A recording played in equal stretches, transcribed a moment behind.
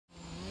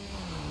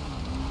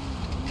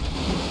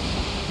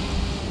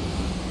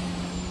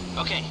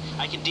Okay,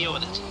 I can deal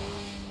with it.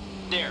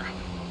 There,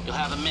 you'll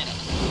have a minute.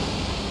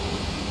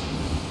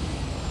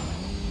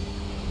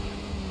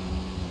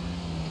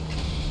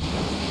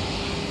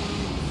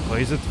 Oh,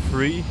 is it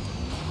free?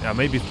 Yeah,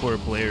 maybe for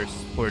players,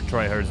 for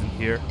tryhards in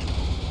here.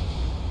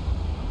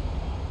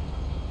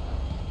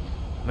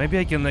 Maybe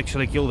I can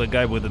actually kill the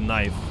guy with a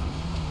knife.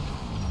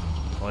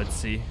 Let's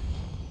see.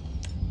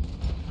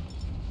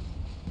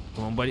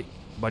 Come on, buddy.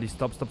 Buddy,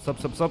 stop, stop, stop,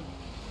 stop, stop.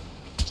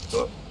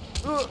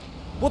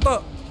 What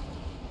the?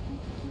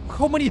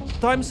 How many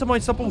times am I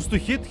supposed to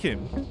hit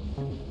him?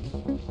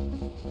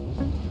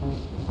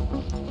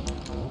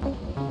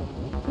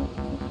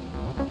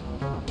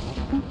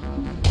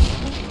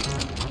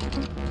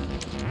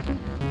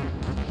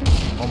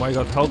 Oh my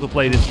god, how to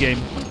play this game?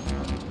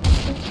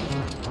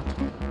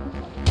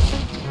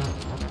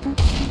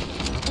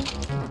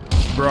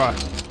 Bruh.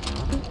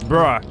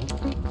 Bruh.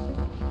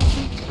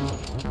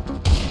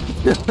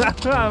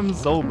 I'm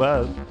so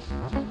bad.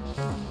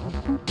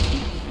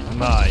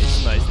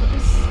 Nice, nice,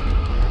 nice.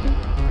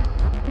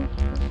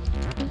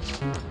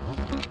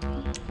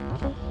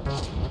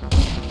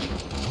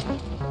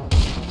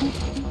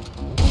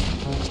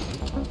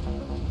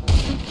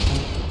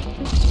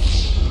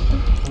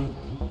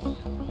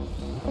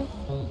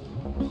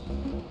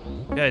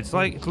 Yeah, it's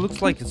like, it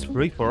looks like it's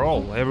free for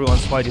all.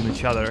 Everyone's fighting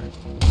each other.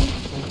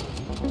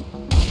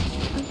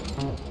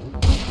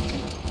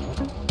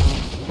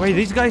 Wait,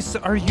 these guys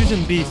are using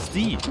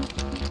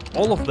BST.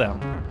 All of them.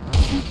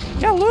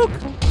 Yeah, look!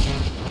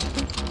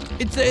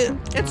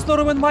 It's not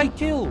even my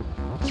kill.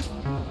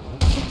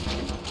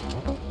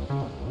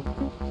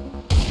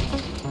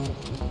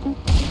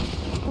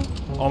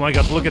 Oh my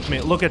god, look at me,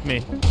 look at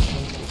me.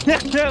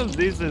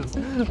 This is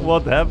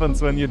what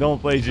happens when you don't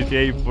play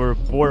GTA for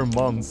 4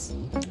 months.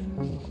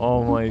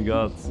 Oh my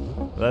god.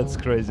 That's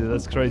crazy,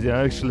 that's crazy.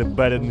 I'm actually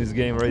bad in this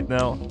game right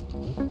now.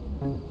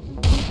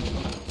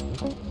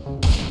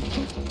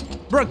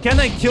 Bro, can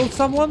I kill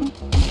someone?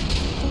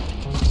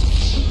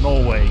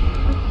 No way.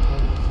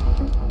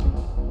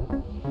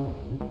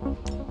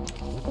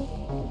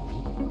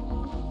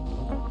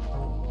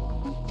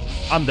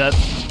 I'm dead.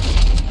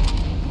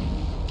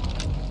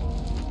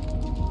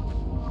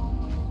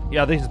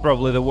 Yeah, this is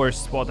probably the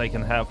worst spot I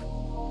can have.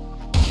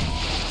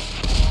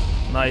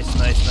 Nice,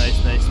 nice,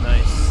 nice, nice,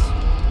 nice.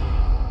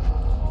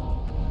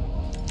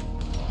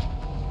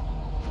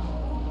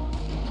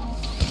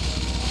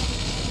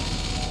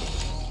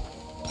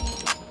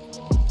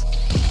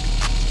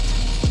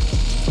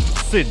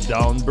 Sit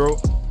down, bro.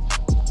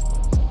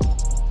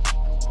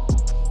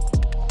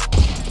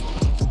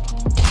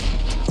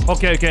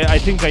 Okay, okay, I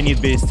think I need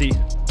BST.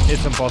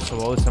 It's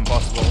impossible, it's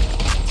impossible.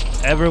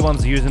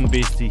 Everyone's using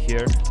BST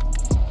here.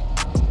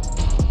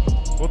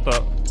 What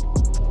the?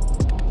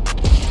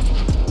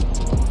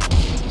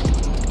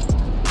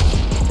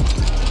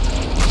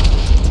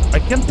 I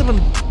can't even...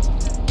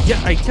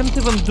 Yeah, I can't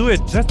even do a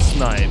jet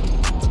snipe.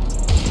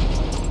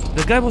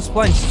 The guy was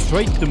flying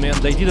straight to me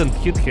and I didn't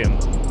hit him.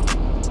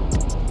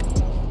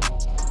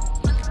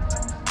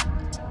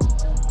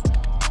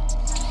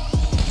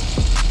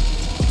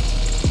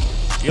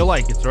 You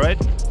like it,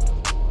 right?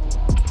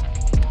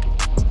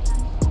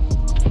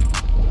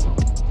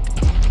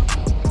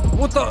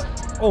 What the?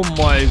 Oh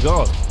my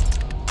god.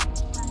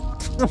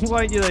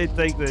 Why did I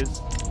take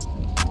this?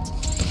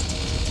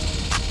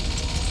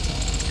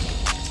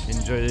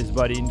 Enjoy this,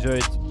 buddy. Enjoy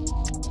it.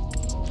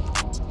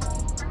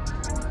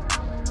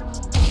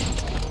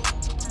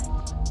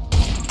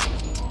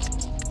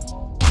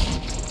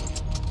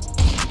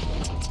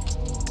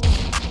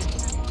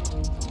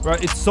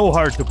 Right, it's so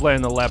hard to play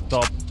on a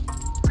laptop.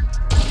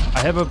 I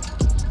have a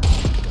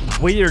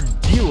weird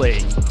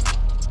delay.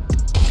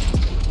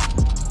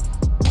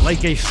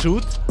 Like I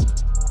shoot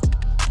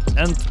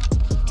and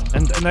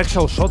an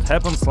actual shot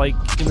happens like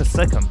in a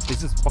second.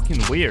 This is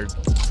fucking weird.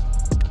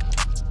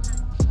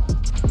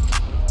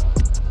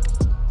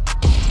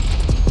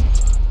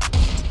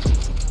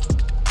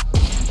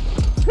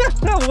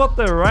 What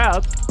the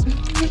rat?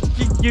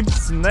 He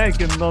keeps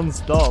snacking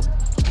non-stop.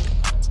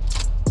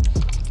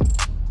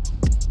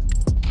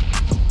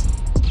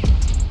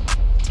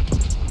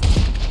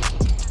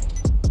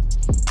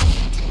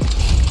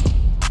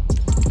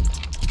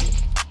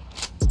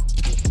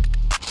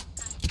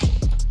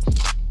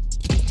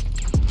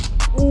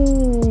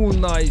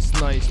 Nice,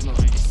 nice,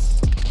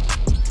 nice.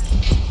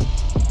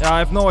 Yeah, I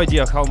have no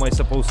idea how am I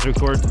supposed to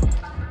record.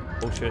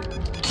 Oh shit.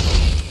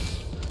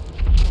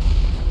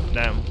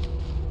 Damn.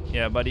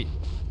 Yeah, buddy.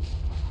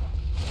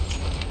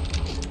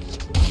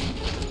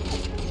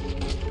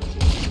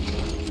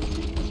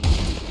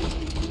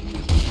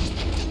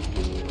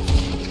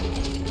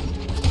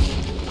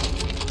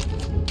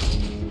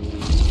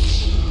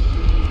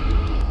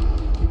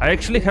 I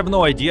actually have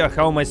no idea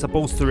how am I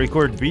supposed to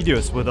record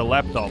videos with a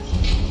laptop.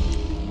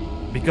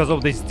 Because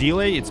of this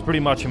delay, it's pretty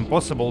much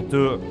impossible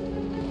to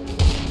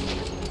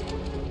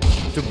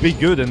be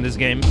good in this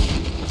game.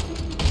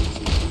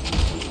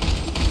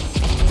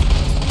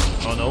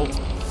 Oh no.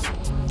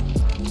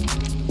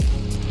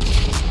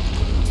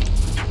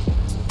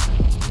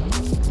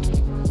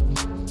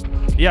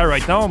 Yeah,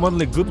 right now I'm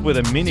only good with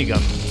a minigun.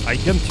 I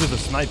can't use a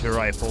sniper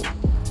rifle.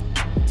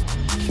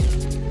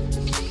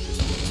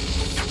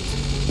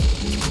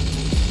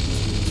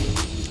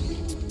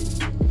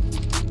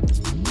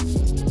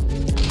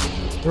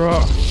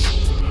 Bro.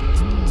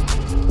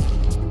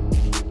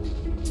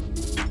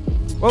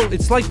 Well,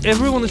 it's like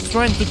everyone is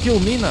trying to kill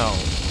me now.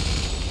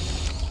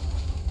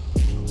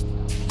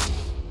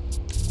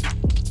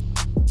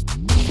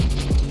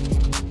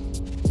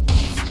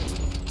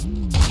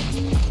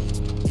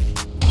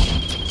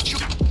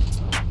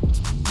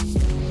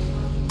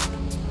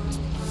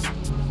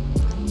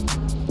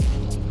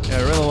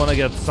 I really want to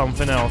get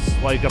something else,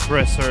 like a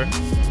presser,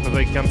 because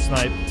I can't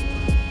snipe.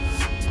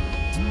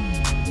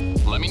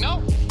 Let me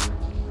know.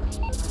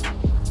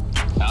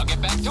 I'll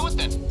get back to it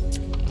then.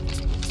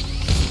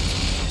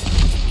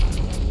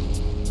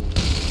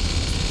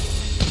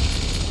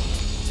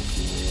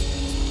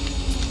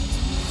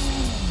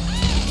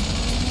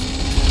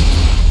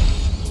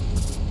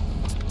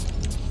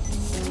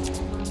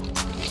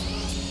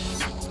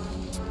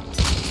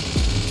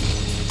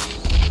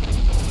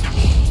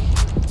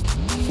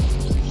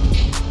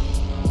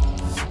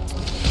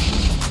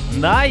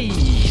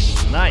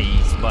 Nice,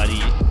 nice,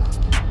 buddy.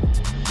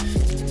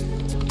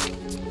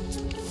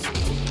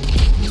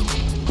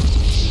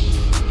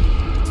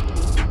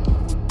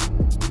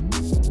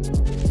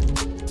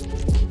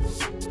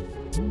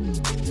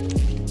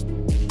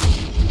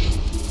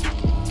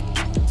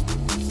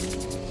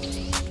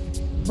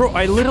 Bro,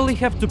 I literally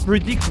have to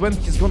predict when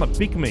he's gonna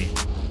pick me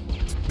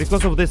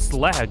because of this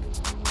lag.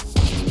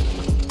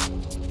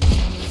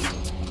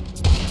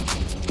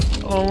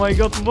 Oh my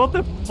god, what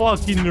a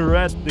fucking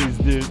rat this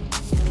dude.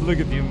 Look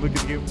at him, look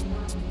at him.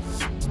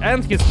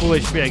 And he's full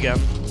HP again.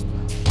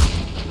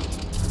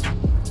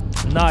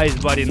 Nice,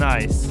 buddy,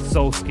 nice.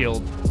 So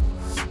skilled.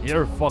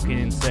 You're fucking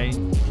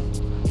insane.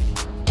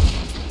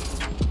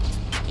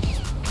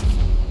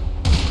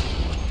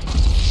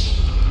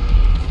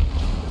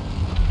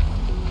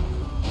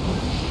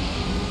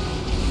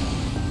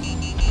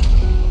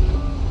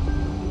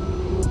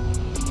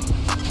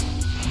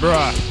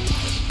 Bruh.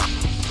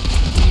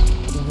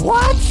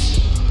 What?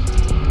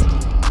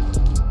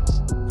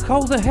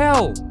 How the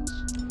hell?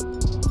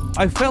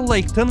 I fell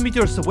like 10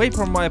 meters away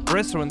from my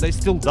oppressor and I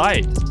still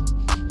died.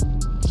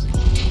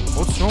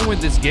 What's wrong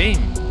with this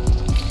game?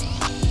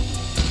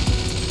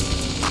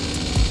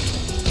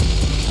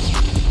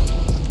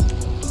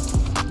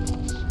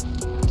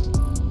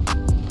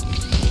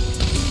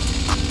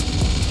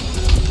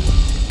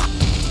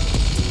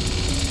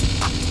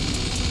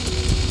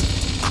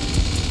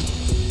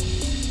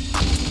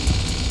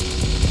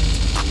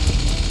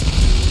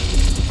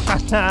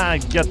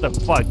 Get the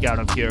fuck out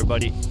of here,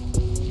 buddy.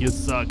 You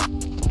suck.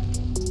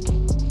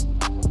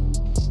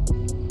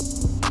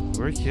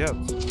 Where's he at?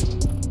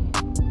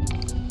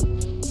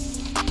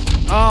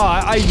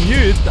 Ah, I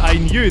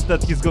knew it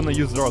that he's gonna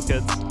use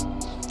rockets.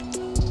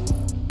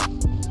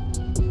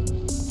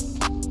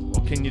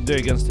 What can you do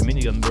against a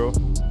minigun, bro?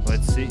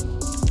 Let's see.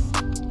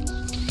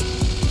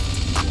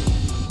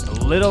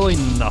 Literally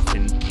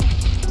nothing.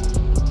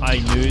 I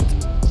knew it.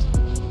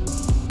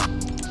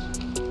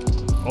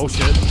 Oh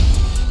shit.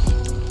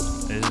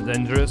 This is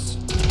dangerous.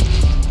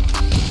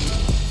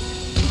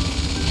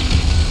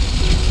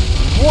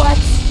 What?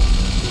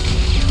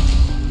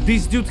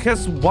 This dude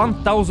has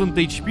 1000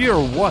 HP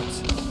or what?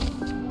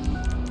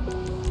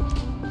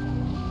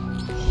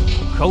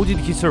 How did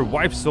he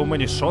survive so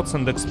many shots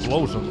and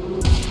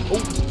explosion? Oh.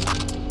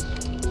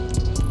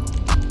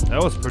 That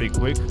was pretty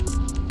quick.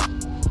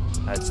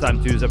 It's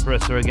time to use a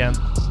presser again.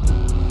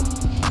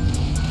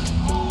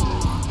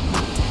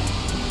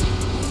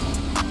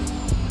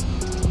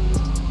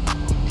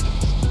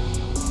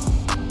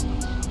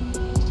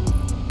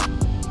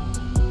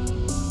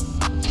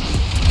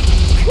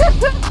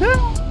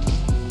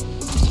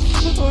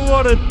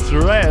 What a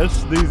trash,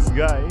 this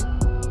guy.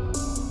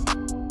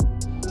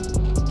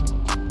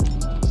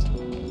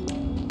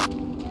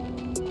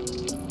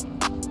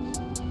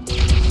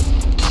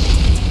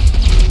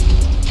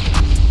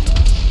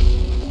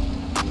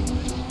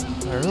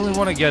 I really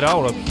want to get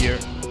out of here.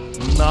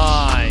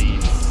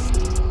 Nice.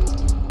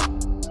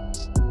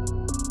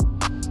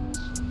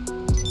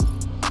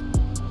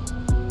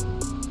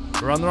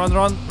 Run, run,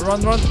 run,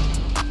 run, run.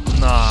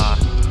 Nah.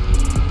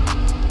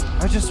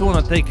 I just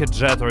want to take a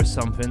jet or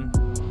something.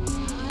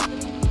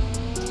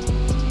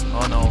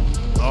 Oh no,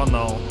 oh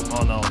no,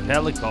 oh no,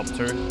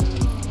 helicopter.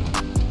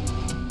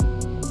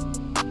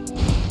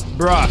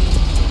 Bruh.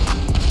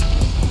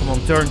 Come on,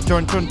 turn,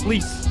 turn, turn,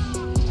 please.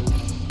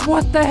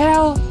 What the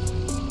hell?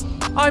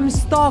 I'm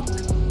stuck.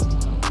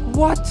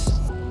 What?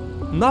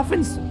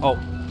 Nothing's... Oh.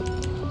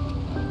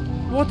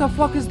 What the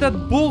fuck is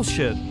that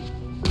bullshit?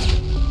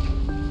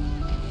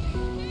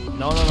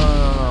 No, no, no,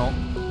 no,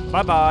 no.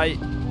 Bye-bye.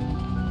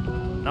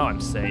 Now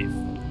I'm safe.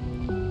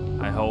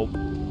 I hope.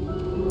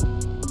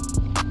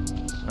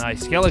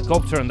 Nice.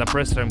 Helicopter and the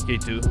presser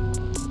MK2.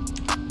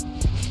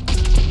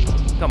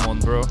 Come on,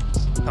 bro.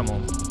 Come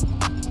on.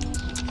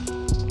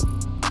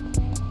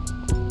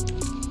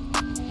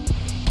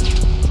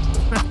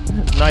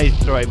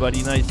 Nice try,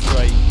 buddy. Nice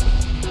try.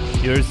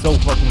 You're so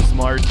fucking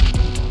smart.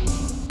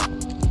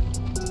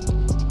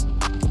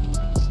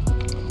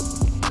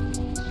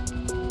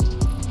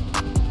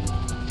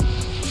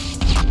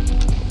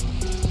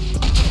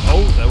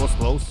 Oh, that was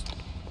close.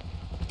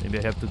 Maybe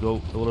I have to go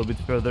a little bit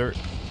further.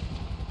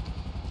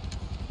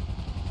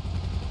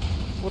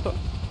 What the?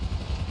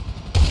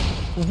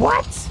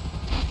 What?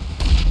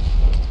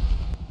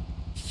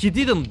 He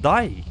didn't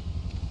die.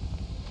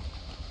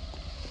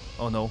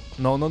 Oh no.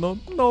 No, no, no.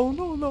 No,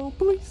 no, no.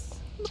 Please.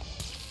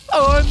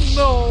 Oh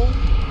no.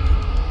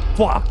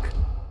 Fuck.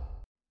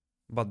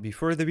 But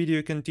before the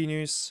video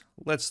continues,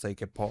 let's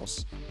take a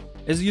pause.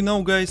 As you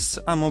know guys,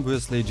 I'm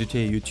obviously a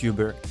GTA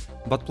YouTuber,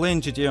 but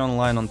playing GTA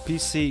Online on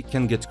PC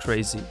can get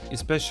crazy,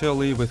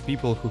 especially with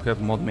people who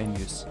have mod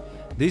menus.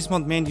 These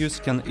mod menus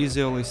can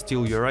easily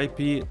steal your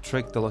IP,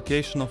 track the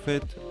location of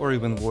it, or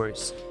even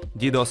worse,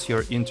 DDoS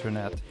your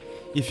internet.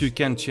 If you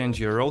can't change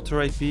your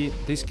router IP,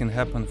 this can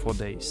happen for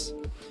days.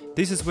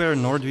 This is where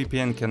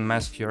NordVPN can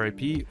mask your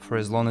IP for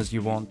as long as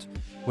you want,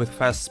 with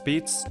fast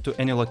speeds to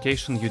any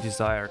location you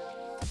desire.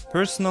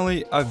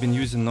 Personally, I've been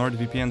using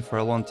NordVPN for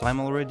a long time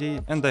already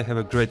and I have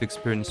a great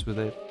experience with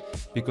it,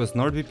 because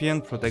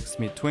NordVPN protects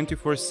me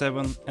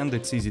 24/7 and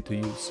it's easy to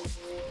use.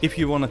 If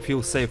you wanna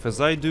feel safe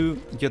as I do,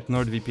 get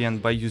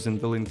NordVPN by using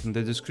the link in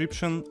the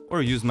description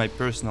or use my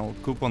personal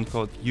coupon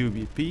code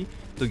UVP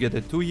to get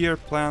a 2-year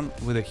plan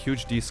with a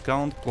huge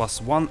discount plus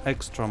 1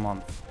 extra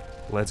month.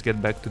 Let's get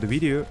back to the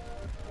video.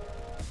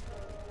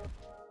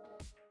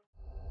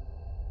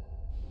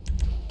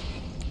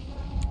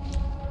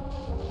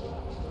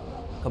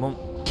 Come on.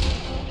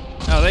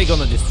 Oh, they're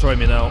gonna destroy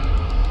me now.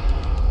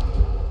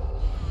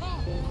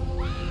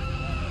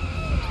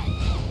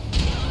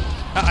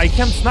 I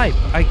can't snipe.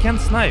 I can't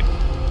snipe.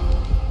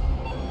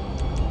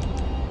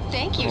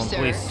 Thank you, Come on, sir.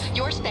 please.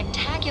 Your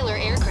spectacular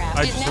aircraft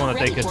I is just now wanna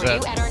ready take a for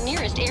jet. you at our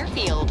nearest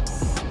airfield.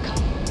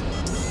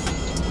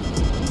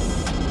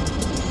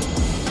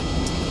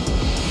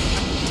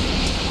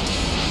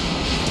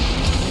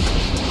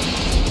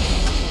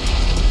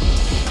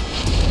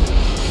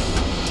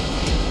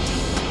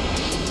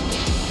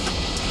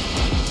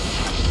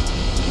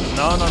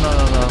 No, no, no,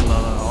 no, no, no,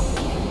 no.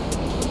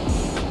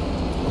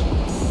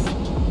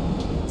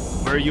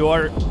 Where you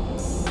are?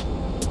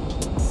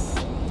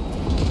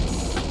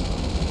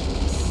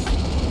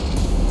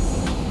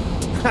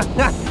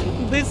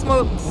 This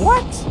mother...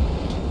 What?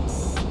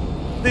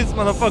 This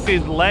motherfucker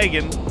is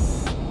lagging.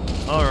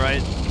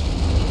 Alright.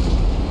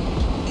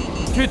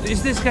 Dude,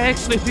 is this guy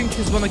actually think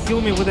he's gonna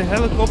kill me with a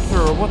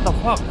helicopter or what the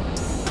fuck?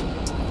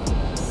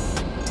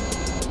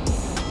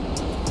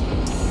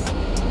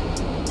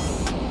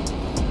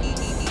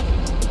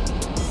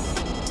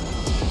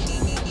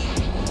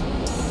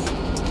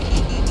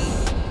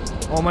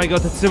 Oh my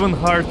god, it's even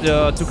hard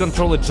to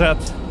control a jet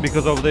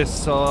because of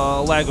this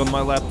lag on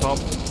my laptop.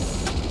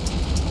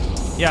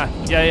 Yeah,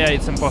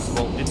 it's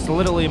impossible. It's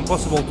literally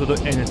impossible to do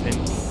anything.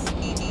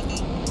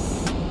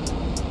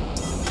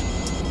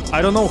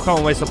 I don't know how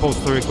am I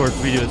supposed to record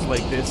videos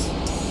like this.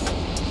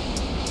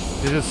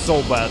 This is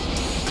so bad.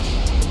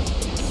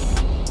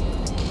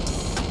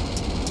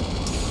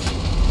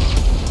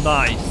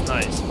 Nice,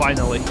 nice,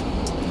 finally.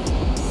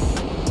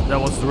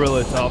 That was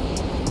really tough.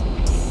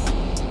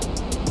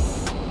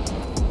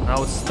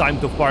 Now it's time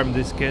to farm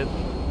this kid.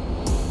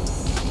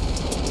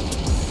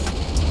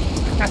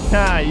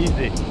 Haha,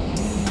 easy.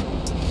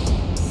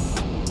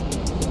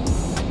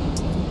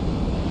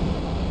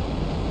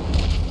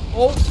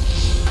 Oh!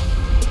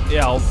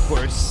 Yeah, of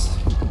course.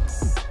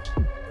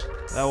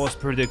 That was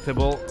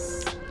predictable.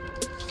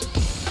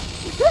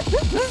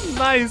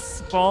 Nice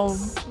spawn.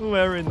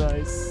 Very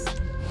nice.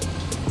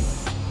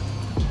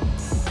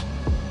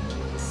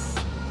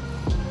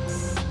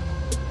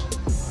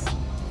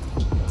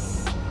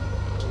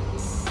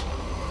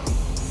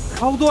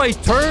 How do I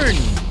turn?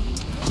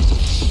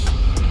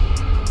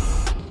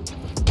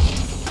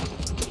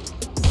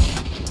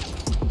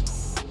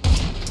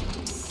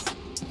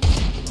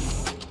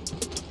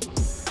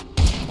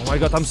 Oh my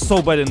god, I'm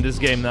so bad in this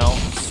game now.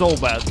 So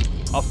bad.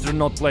 After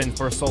not playing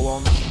for so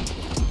long.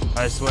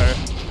 I swear.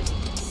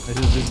 This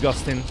is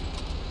disgusting.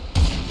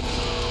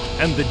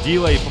 And the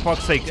delay, for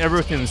fuck's sake,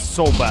 everything is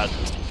so bad.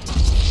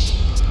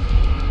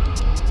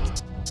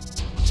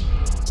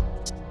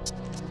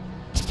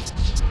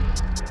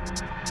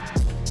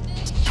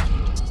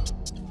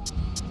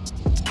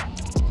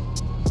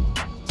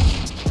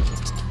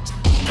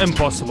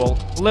 Impossible.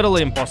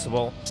 Literally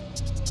impossible.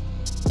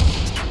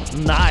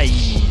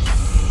 Nice.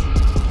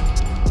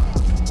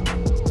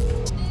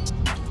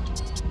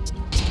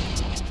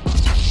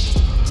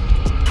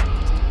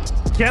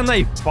 Can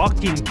I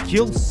fucking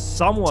kill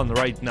someone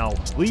right now,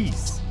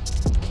 please?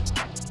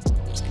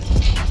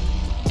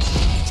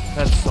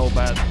 That's so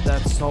bad.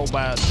 That's so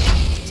bad.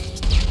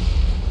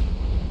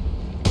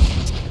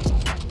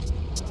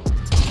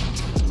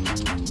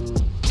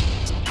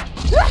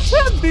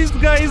 This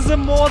guy is a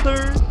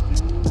modder.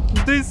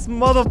 This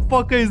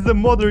motherfucker is the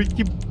modder.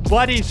 He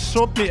body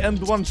shot me and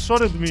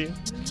one-shotted me.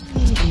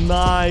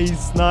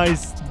 Nice,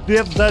 nice.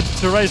 If that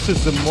trash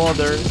is a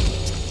modder,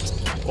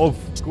 of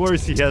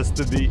course he has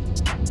to be.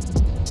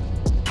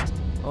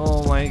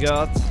 Oh my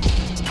god.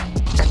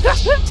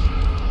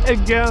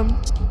 Again.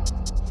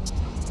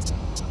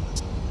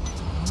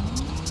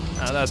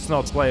 That's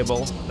not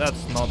playable.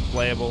 That's not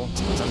playable.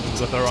 I'm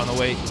just gonna run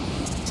away.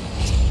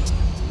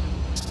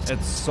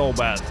 It's so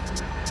bad.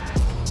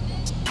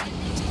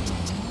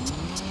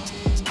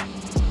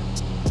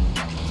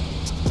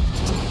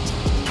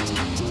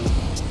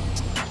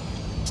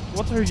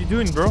 What are you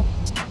doing, bro?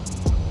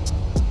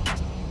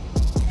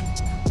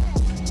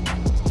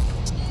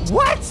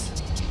 What?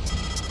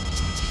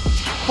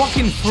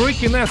 Fucking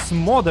freaking ass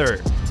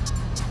modder.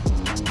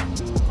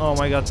 Oh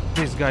my god,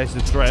 this guy's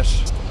the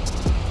trash.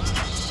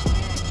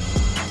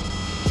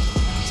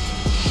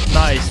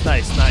 Nice,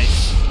 nice,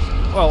 nice.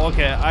 Well,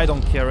 okay, I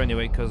don't care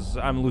anyway, because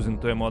I'm losing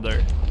to a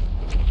modder.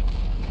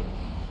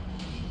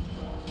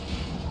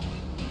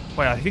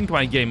 Wait, I think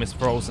my game is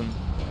frozen.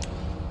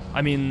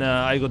 I mean,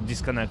 I got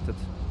disconnected.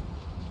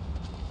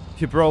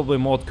 He probably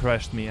mod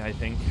crashed me, I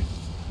think.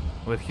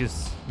 With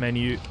his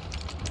menu.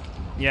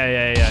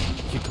 Yeah.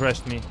 He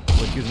crashed me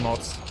with his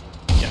mods.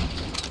 Yeah.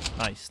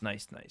 Nice,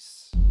 nice,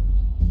 nice.